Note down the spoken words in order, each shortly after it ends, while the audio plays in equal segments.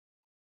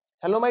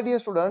Hello my dear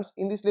students,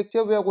 in this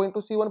lecture we are going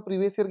to see one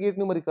previous year GATE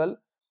numerical.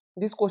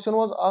 This question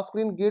was asked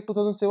in GATE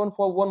 2007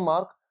 for 1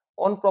 mark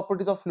on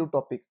properties of fluid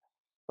topic.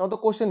 Now the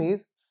question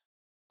is,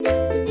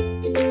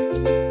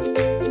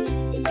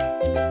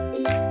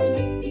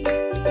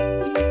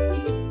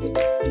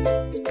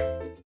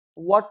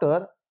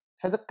 water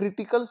has a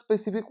critical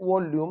specific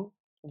volume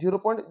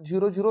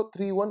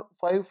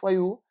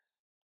 0.003155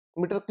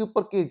 meter cube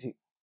per kg.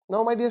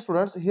 Now my dear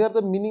students, here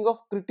the meaning of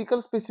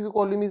critical specific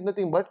volume is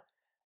nothing but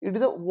it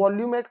is a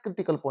volume at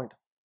critical point.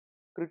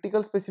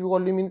 Critical specific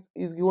volume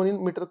is given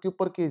in meter cube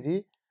per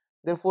kg.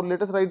 Therefore,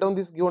 let us write down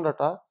this given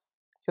data.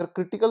 Here,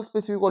 critical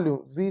specific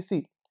volume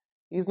VC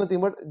is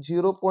nothing but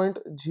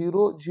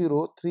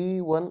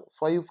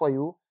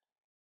 0.003155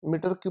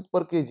 meter cube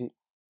per kg.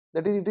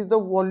 That is, it is the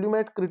volume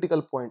at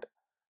critical point.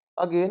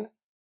 Again,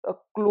 a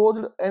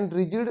closed and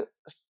rigid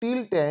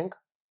steel tank.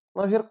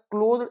 Now here,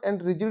 closed and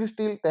rigid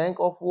steel tank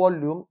of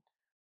volume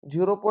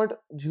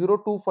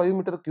 0.025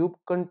 meter cube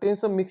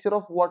contains a mixture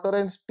of water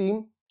and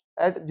steam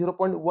at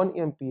 0.1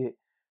 MPa.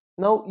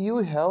 Now you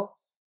have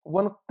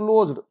one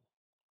closed.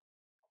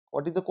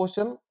 What is the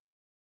question?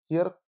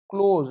 Here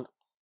closed,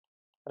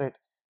 right?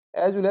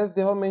 As well as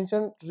they have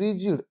mentioned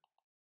rigid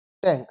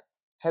tank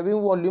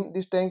having volume.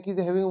 This tank is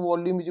having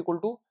volume is equal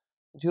to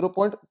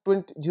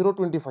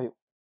 0.025.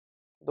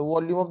 The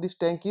volume of this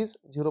tank is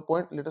 0.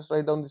 Let us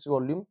write down this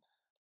volume.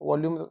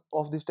 Volume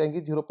of this tank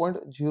is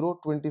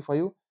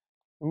 0.025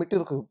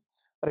 meter cube,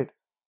 right?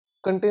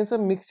 Contains a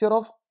mixture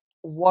of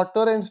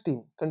water and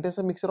steam. Contains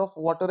a mixture of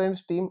water and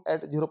steam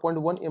at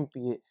 0.1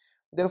 MPa.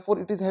 Therefore,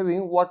 it is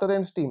having water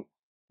and steam.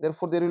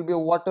 Therefore, there will be a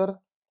water.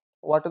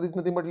 Water is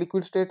nothing but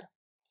liquid state.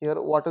 Here,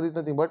 water is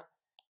nothing but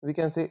we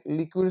can say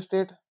liquid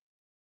state,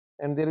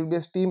 and there will be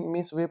a steam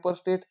means vapor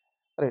state,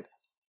 right?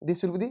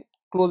 This will be the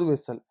closed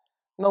vessel.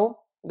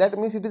 Now, that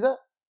means it is a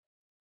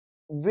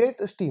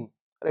wet steam,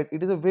 right?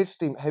 It is a wet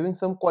steam having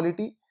some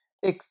quality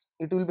X.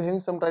 It will be having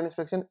some Chinese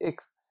fraction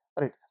X,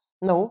 right?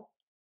 Now,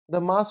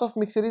 the mass of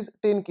mixture is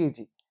 10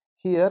 kg.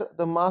 Here,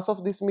 the mass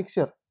of this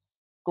mixture,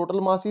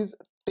 total mass is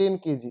 10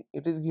 kg.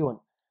 It is given,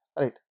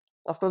 right?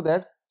 After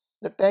that,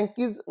 the tank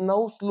is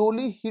now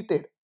slowly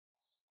heated.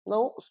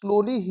 Now,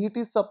 slowly heat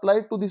is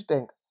supplied to this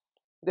tank.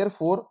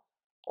 Therefore,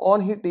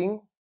 on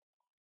heating,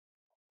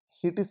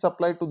 heat is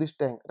supplied to this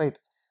tank, right?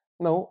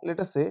 Now,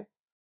 let us say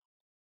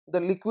the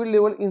liquid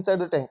level inside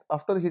the tank.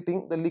 After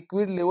heating, the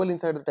liquid level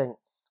inside the tank.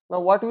 Now,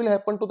 what will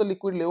happen to the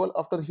liquid level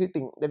after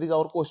heating? That is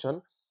our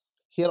question.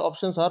 Here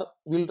options are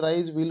will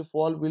rise, will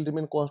fall, will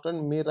remain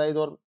constant, may rise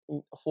or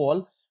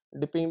fall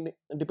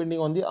depending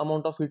on the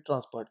amount of heat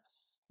transferred.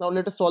 Now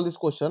let us solve this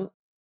question.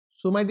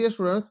 So my dear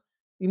students,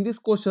 in this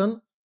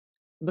question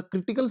the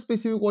critical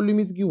specific volume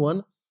is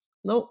given.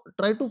 Now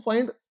try to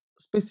find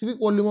specific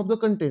volume of the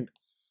content.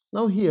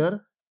 Now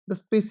here the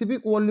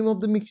specific volume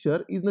of the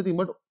mixture is nothing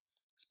but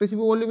specific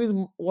volume is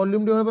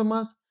volume divided by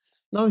mass.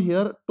 Now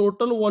here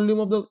total volume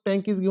of the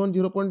tank is given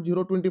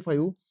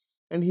 0.025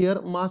 and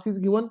here mass is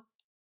given.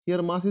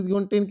 Here mass is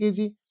given 10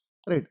 kg,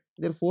 right?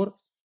 Therefore,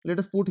 let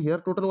us put here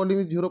total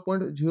volume is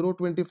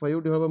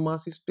 0.025 divided by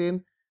mass is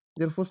 10.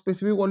 Therefore,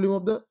 specific volume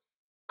of the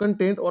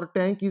content or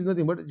tank is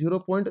nothing but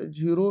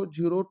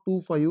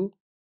 0.0025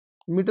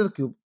 meter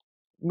cube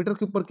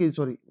per kg.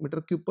 Sorry, meter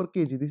cube per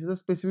kg. This is the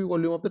specific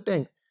volume of the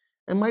tank.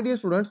 And my dear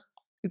students,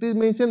 it is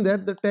mentioned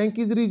that the tank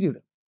is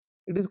rigid.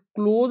 It is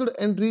closed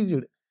and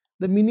rigid.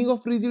 The meaning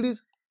of rigid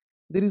is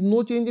there is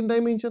no change in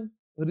dimension.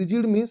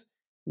 Rigid means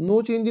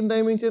no change in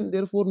dimension,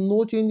 therefore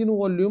no change in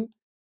volume.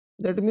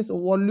 That means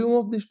volume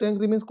of this tank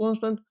remains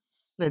constant,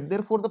 right?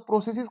 Therefore the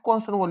process is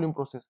constant volume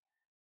process.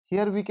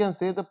 Here we can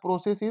say the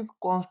process is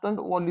constant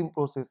volume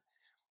process.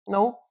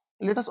 Now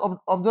let us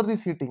observe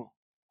this heating.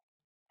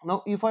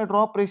 Now if I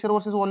draw pressure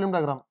versus volume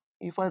diagram,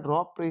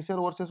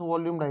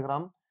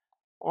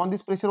 on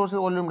this pressure versus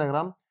volume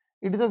diagram,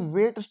 it is a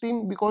wet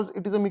steam because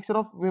it is a mixture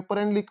of vapor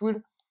and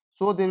liquid,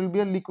 so there will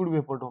be a liquid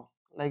vapor dome.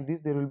 Like this,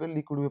 there will be a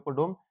liquid vapor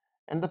dome,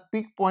 and the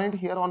peak point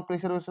here on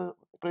pressure versus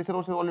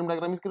volume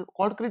diagram is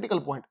called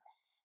critical point.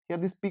 Here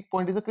this peak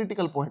point is a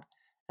critical point,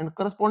 and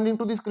corresponding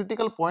to this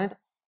critical point,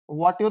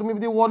 whatever may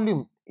be the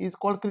volume is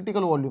called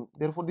critical volume.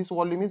 Therefore this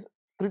volume is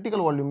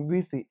critical volume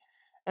VC.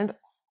 And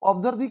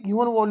observe the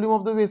given volume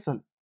of the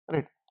vessel,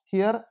 right?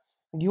 Here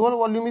given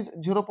volume is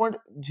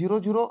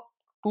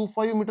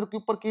 0.0025 meter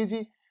cube per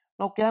kg.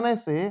 Now can I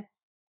say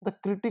the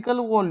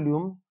critical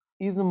volume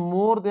is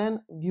more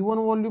than given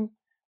volume,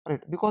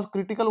 right? Because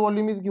critical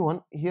volume is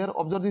given here.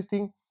 Observe this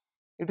thing,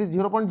 it is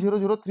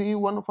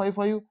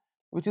 0.003155,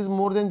 which is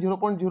more than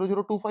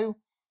 0.0025.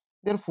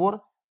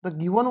 Therefore the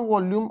given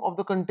volume of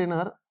the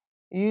container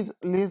is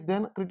less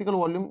than critical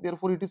volume,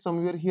 therefore it is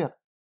somewhere here,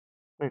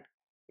 right?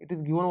 It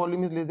is given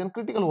volume is less than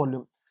critical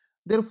volume.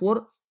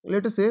 Therefore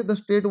let us say the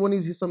state 1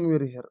 is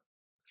somewhere here,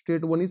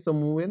 state 1 is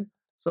somewhere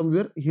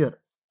here,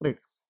 right?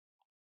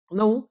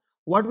 Now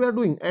what we are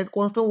doing, at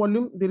constant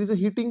volume there is a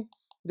heating.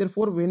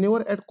 Therefore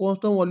whenever at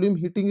constant volume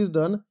heating is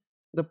done,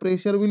 the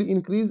pressure will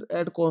increase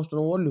at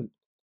constant volume.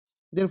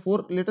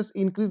 Therefore let us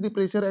increase the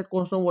pressure at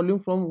constant volume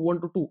from 1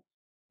 to 2.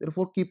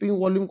 Therefore, keeping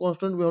volume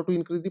constant, we have to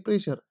increase the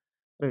pressure,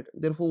 right?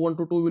 Therefore, 1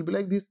 to 2 will be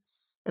like this.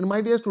 And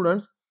my dear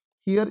students,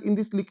 here in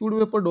this liquid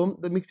vapor dome,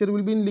 the mixture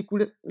will be in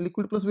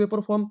liquid plus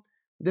vapor form.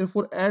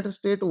 Therefore, at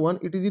state 1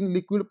 it is in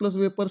liquid plus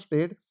vapor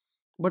state,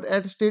 but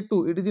at state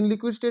 2 it is in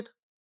liquid state.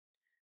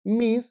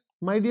 Means,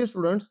 my dear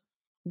students,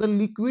 the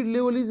liquid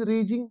level is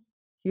raising.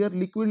 Here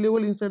liquid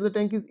level inside the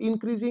tank is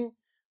increasing,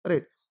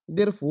 right?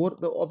 Therefore,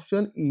 the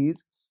option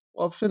is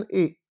option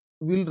A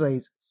will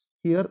rise.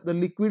 Here the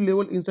liquid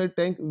level inside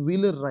tank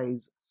will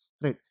rise,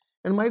 right?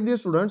 And my dear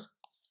students,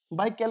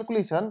 by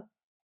calculation,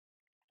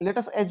 let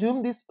us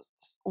assume this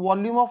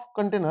volume of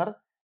container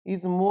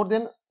is more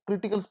than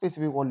critical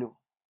specific volume.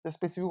 The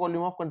specific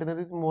volume of container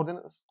is more than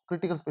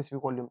critical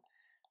specific volume.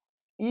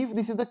 If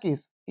this is the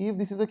case,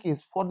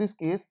 for this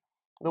case,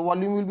 the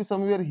volume will be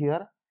somewhere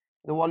here.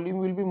 The volume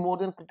will be more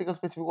than critical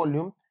specific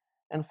volume,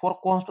 and for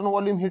constant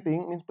volume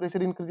heating, means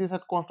pressure increases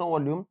at constant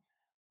volume.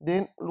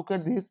 Then look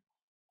at this,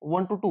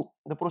 1 to 2,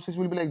 the process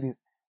will be like this,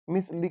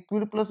 means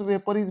liquid plus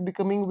vapor is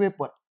becoming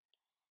vapor.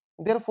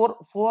 Therefore,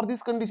 for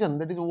this condition,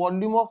 that is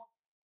volume of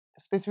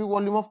specific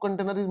volume of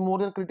container is more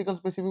than critical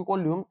specific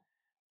volume,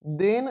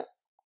 then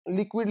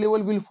liquid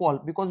level will fall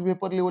because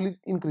vapor level is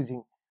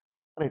increasing,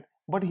 right?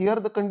 But here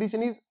the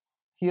condition is,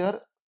 here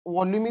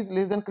volume is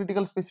less than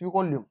critical specific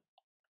volume,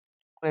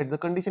 right? The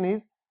condition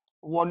is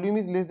volume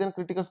is less than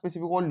critical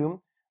specific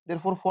volume.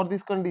 Therefore, for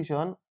this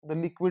condition, the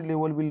liquid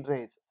level will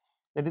rise.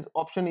 That is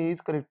option A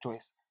is correct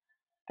choice.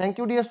 Thank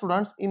you, dear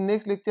students. In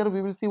next lecture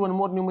we will see one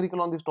more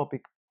numerical on this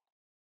topic.